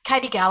female.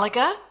 Katie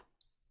Gallagher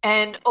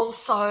and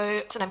also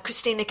what's her name,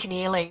 Christina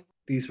Keneally.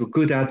 These were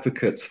good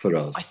advocates for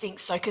us. I think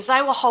so, because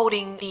they were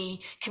holding the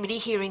committee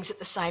hearings at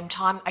the same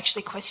time,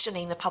 actually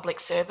questioning the public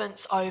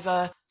servants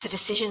over the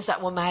decisions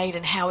that were made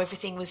and how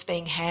everything was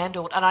being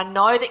handled. And I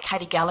know that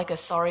Katie Gallagher,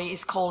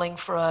 is calling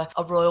for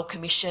a royal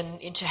commission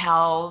into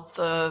how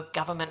the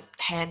government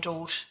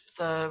handled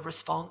the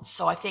response.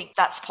 So I think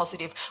that's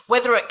positive.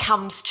 Whether it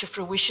comes to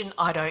fruition,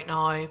 I don't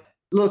know.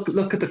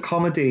 Look at the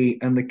comedy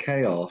and the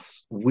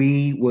chaos.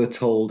 We were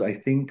told, I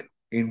think,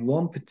 in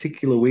one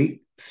particular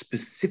week,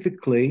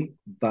 specifically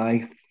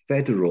by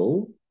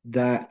federal,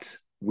 that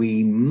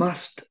we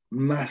must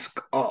mask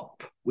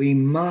up. We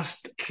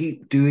must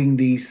keep doing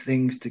these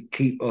things to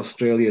keep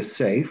Australia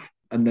safe.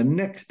 And the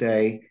next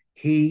day,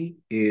 he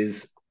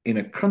is in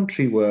a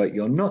country where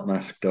you're not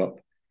masked up.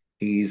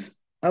 He's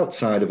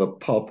outside of a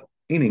pub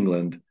in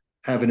England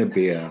having a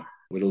beer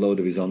with a load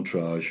of his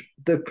entourage.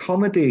 The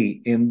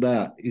comedy in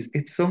that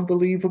it's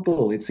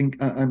unbelievable.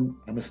 I'm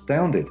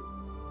astounded.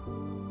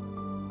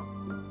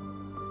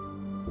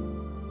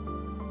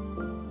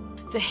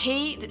 The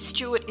he that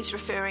Stuart is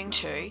referring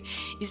to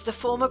is the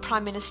former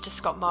Prime Minister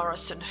Scott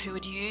Morrison, who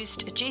had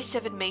used a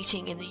G7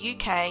 meeting in the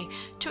UK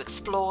to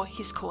explore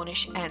his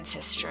Cornish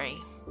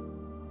ancestry.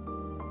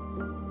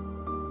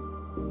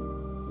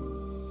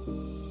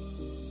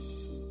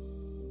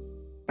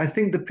 I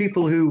think the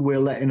people who we're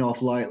letting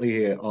off lightly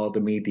here are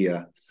the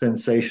media,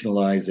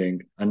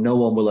 sensationalizing, and no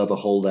one will ever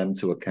hold them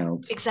to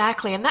account.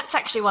 Exactly, and that's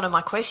actually one of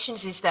my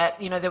questions is that,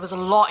 there was a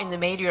lot in the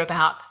media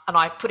about, and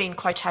I put in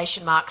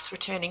quotation marks,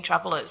 returning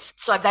travellers.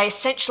 So they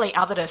essentially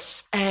othered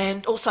us,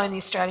 and also in the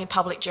Australian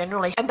public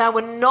generally, and they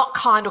were not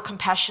kind or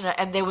compassionate,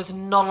 and there was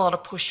not a lot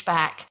of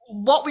pushback.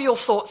 What were your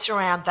thoughts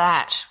around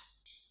that?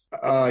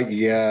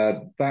 Yeah,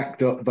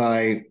 backed up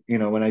by,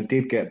 when I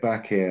did get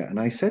back here, and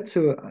I said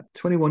to a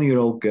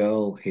 21-year-old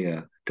girl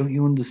here, don't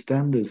you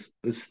understand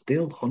there's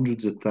still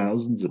hundreds of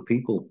thousands of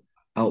people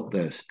out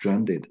there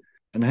stranded?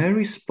 And her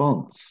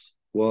response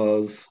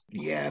was,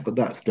 yeah, but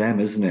that's them,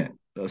 isn't it?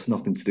 That's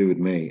nothing to do with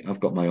me. I've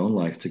got my own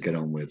life to get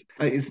on with.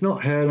 It's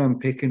not her I'm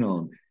picking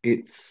on.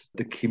 It's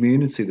the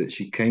community that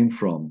she came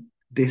from.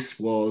 This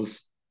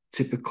was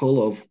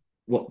typical of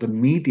what the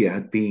media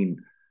had been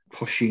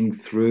pushing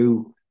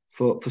through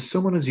for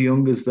someone as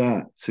young as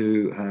that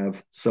to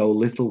have so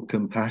little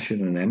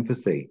compassion and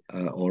empathy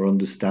or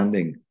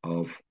understanding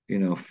of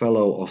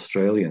fellow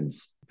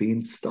Australians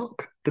being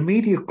stuck. The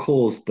media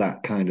caused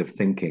that kind of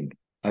thinking,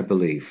 I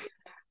believe,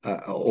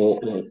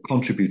 or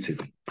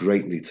contributed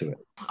greatly to it.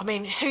 I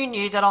mean, who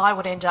knew that I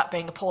would end up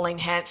being a Pauline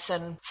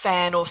Hanson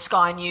fan or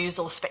Sky News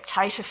or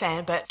Spectator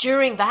fan? But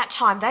during that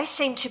time, they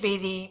seemed to be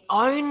the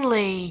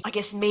only,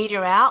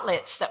 media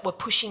outlets that were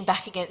pushing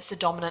back against the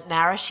dominant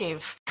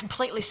narrative.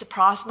 Completely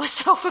surprised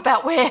myself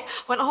about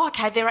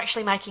they're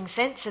actually making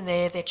sense and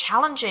they're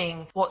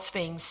challenging what's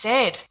being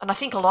said. And I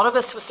think a lot of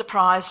us were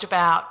surprised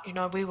about,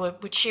 we're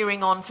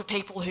cheering on for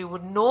people who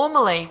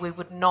we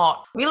would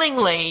not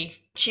willingly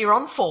cheer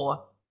on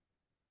for.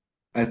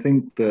 I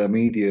think the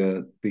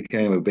media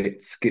became a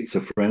bit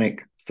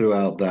schizophrenic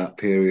throughout that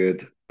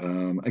period.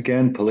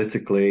 Again,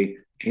 politically,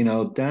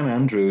 Dan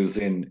Andrews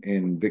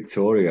in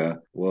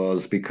Victoria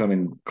was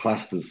becoming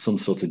classed as some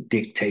sort of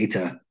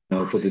dictator,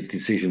 for the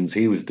decisions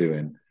he was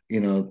doing.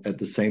 At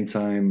the same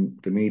time,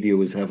 the media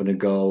was having a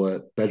go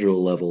at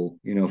federal level,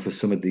 for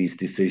some of these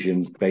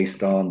decisions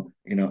based on,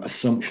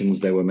 assumptions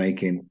they were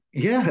making.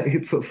 Yeah,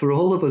 for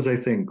all of us, I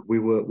think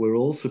we're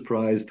all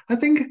surprised. I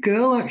think a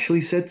girl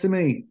actually said to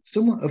me,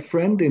 a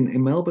friend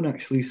in Melbourne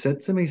actually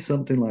said to me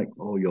something like,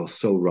 "Oh, you're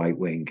so right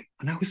wing,"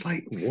 and I was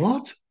like,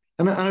 "What?"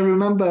 And I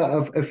remember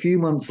a few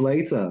months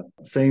later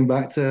saying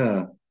back to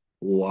her,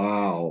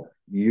 "Wow,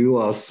 you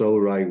are so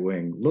right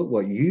wing. Look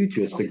what you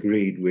just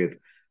agreed with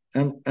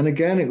And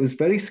again, it was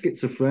very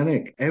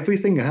schizophrenic.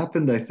 Everything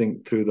happened, I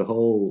think, through the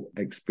whole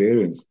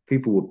experience.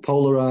 People were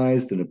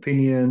polarized in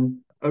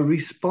opinion. A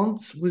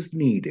response was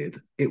needed.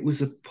 It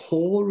was a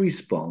poor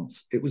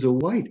response. It was a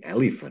white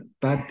elephant,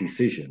 bad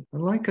decision.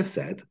 And like I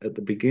said at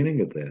the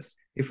beginning of this,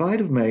 if I'd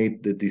have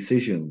made the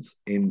decisions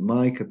in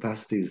my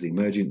capacity as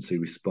emergency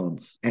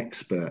response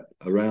expert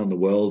around the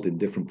world in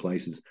different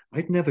places,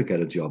 I'd never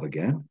get a job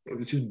again. It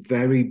was just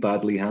very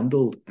badly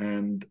handled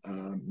and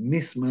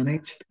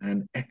mismanaged,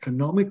 and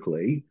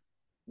economically,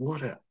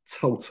 what a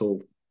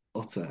total,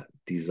 utter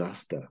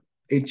disaster.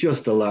 It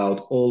just allowed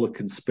all the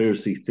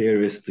conspiracy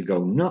theorists to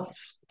go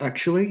nuts.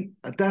 Actually,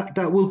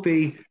 that will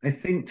be, I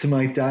think, to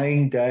my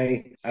dying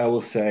day, I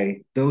will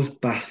say those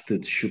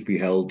bastards should be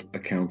held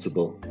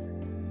accountable.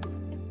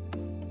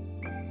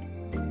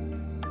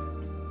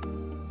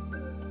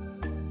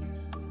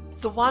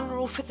 The one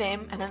rule for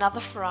them and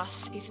another for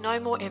us is no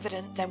more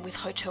evident than with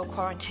hotel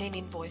quarantine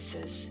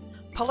invoices.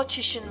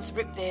 Politicians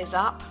rip theirs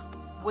up,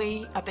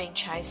 we are being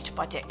chased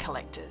by debt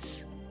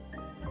collectors.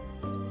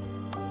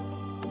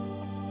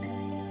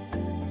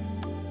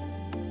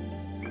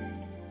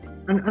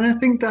 And I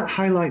think that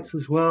highlights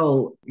as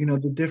well,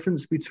 the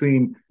difference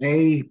between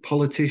a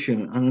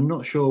politician, and I'm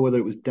not sure whether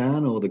it was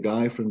Dan or the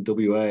guy from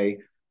WA,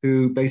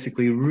 who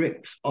basically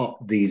rips up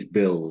these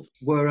bills.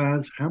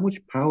 Whereas, how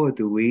much power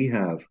do we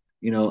have?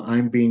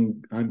 I'm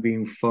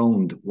being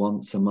phoned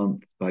once a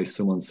month by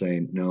someone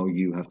saying, "No,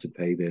 you have to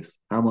pay this."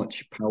 How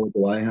much power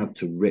do I have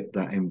to rip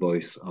that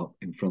invoice up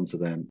in front of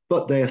them?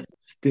 But they're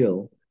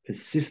still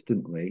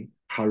persistently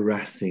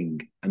harassing.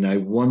 And I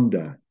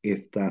wonder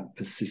if that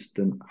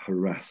persistent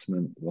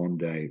harassment one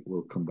day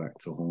will come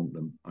back to haunt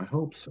them. I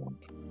hope so.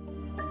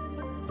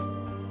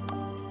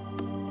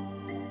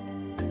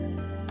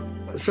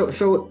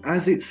 So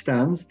as it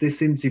stands,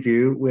 this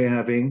interview we're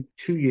having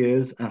 2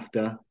 years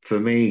after, for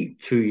me,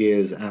 2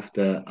 years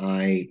after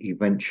I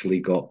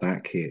eventually got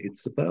back here.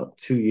 It's about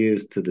 2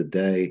 years to the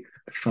day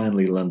I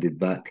finally landed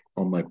back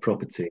on my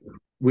property.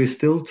 We're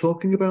still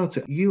talking about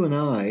it. You and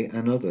I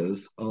and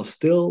others are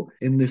still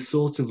in this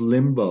sort of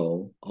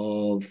limbo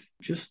of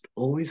just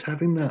always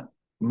having that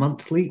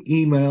monthly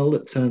email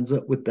that turns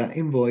up with that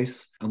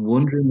invoice and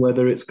wondering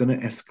whether it's going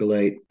to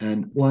escalate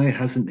and why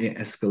hasn't it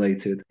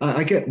escalated.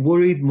 I get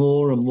worried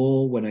more and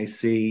more when I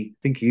see, I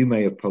think you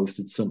may have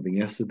posted something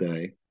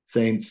yesterday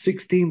saying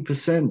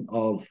 16%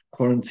 of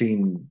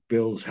quarantine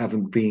bills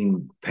haven't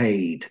been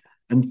paid.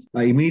 And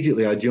I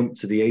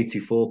jumped to the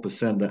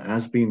 84% that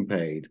has been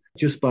paid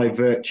just by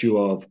virtue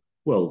of,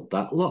 well,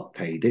 that lot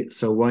paid it,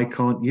 so why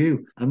can't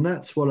you? And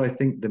that's what I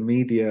think the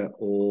media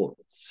or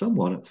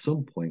someone at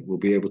some point will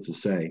be able to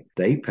say.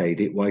 They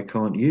paid it, why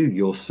can't you?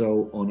 You're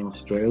so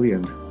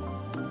un-Australian.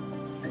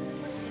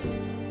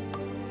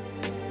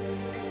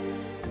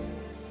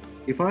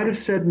 If I'd have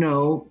said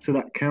no to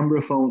that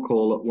Canberra phone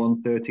call at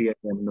 1:30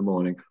 a.m. in the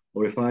morning,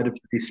 or if I'd have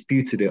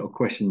disputed it or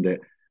questioned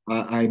it,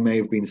 I may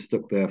have been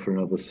stuck there for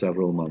another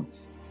several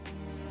months.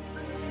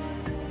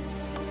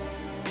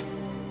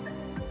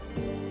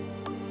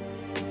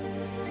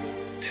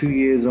 Two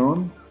years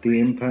on, the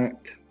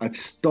impact, I've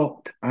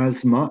stopped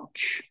as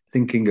much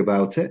thinking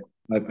about it.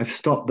 I've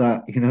stopped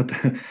that,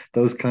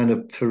 those kind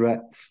of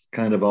Tourette's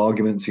kind of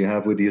arguments you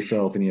have with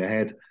yourself in your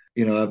head.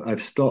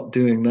 I've stopped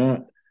doing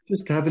that.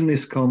 Just having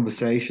this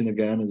conversation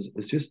again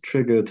has just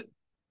triggered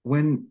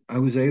when I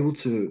was able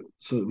to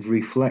sort of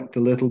reflect a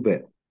little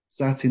bit.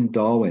 Sat in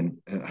Darwin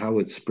at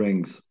Howard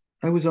Springs.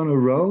 I was on a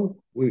row.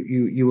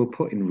 You were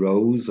put in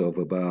rows of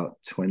about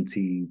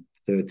 20,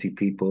 30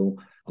 people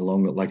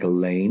along like a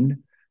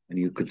lane, and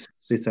you could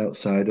sit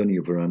outside on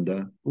your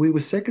veranda. We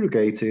were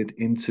segregated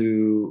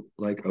into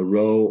like a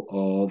row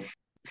of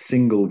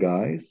single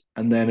guys,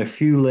 and then a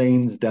few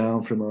lanes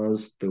down from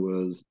us there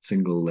was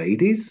single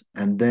ladies,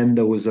 and then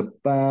there was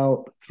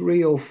about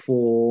 3 or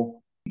 4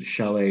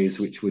 chalets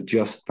which were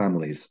just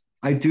families.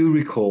 I do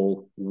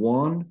recall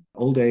one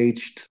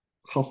old-aged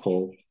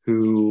couple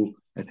who,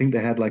 I think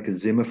they had like a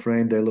Zimmer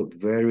frame. They looked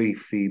very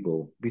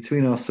feeble.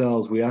 Between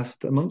ourselves, we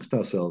asked amongst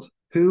ourselves,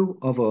 who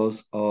of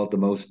us are the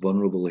most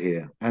vulnerable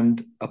here?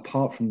 And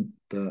apart from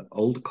the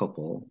old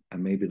couple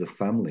and maybe the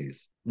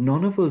families,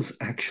 none of us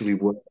actually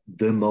were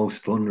the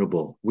most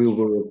vulnerable. We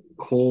were, of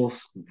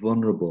course,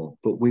 vulnerable,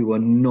 but we were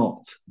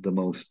not the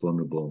most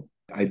vulnerable.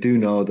 I do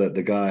know that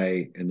the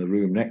guy in the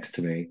room next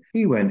to me,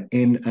 he went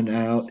in and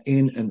out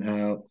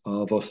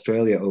of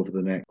Australia over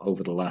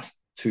the last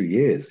 2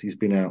 years. He's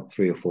been out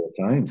 3 or 4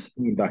 times,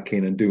 coming back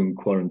in and doing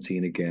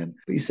quarantine again.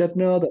 But he said,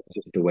 no, that's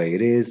just the way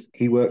it is.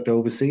 He worked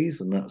overseas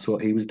and that's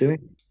what he was doing.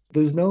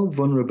 There's no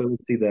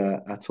vulnerability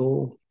there at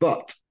all.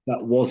 But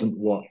that wasn't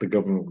what the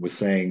government was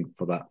saying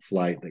for that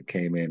flight that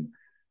came in.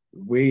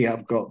 We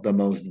have got the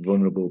most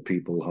vulnerable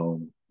people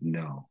home.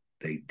 No,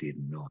 they did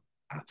not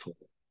at all.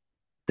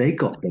 They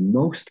got the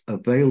most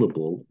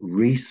available,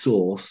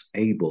 resource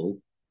able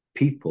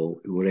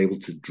people who were able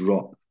to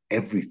drop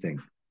everything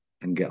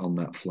and get on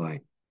that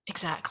flight.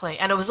 Exactly.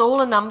 And it was all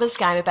a numbers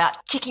game about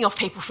ticking off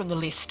people from the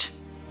list.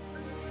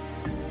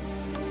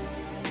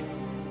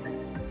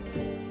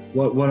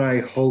 What I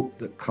hope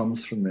that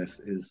comes from this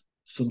is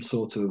some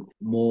sort of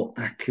more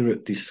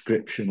accurate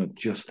description of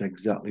just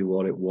exactly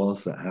what it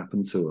was that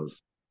happened to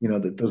us.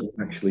 That doesn't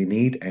actually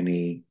need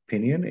any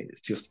opinion.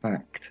 It's just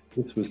fact.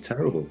 This was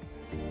terrible.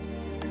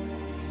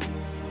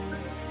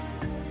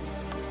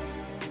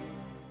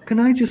 Can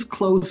I just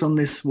close on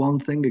this one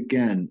thing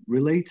again,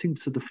 relating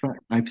to the fact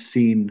I've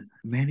seen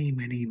many,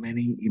 many,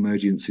 many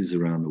emergencies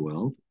around the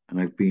world,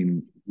 and I've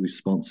been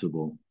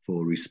responsible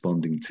for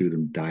responding to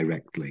them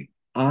directly.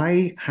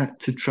 I had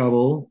to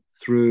travel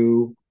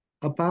through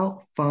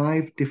about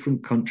 5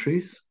 different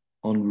countries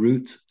en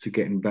route to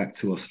getting back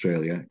to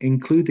Australia,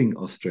 including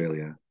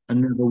Australia.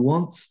 And never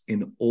once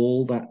in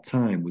all that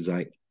time was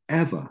I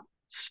ever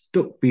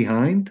stuck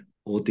behind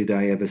or did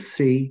I ever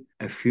see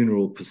a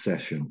funeral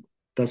procession.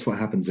 That's what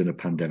happens in a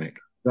pandemic.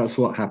 That's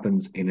what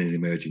happens in an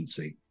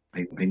emergency.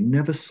 I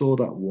never saw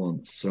that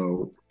once,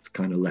 so it's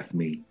kind of left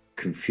me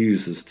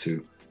confused as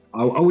to.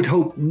 I would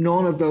hope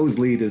none of those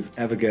leaders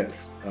ever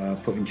gets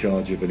put in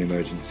charge of an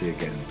emergency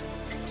again.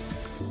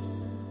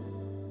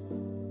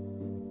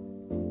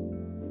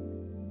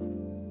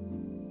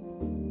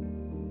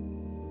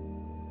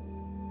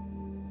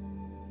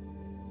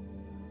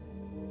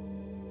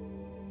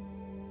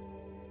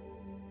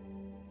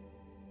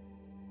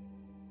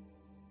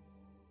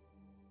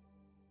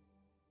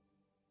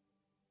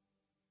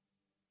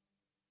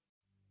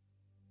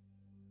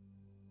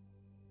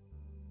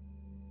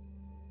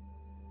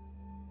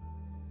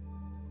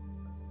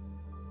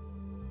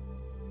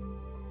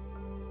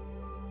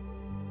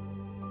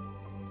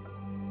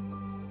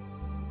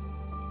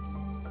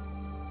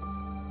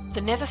 The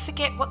Never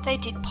Forget What They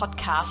Did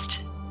podcast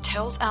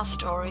tells our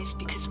stories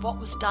because what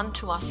was done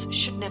to us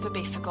should never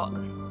be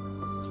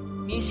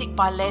forgotten. Music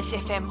by Les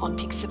FM on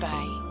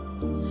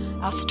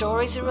Pixabay. Our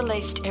stories are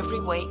released every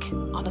week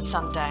on a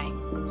Sunday.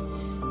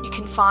 You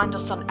can find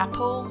us on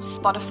Apple,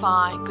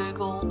 Spotify,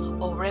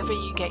 Google, or wherever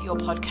you get your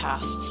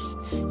podcasts.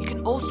 You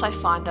can also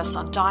find us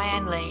on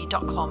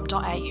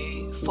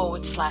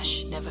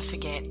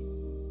dianelee.com.au/neverforget.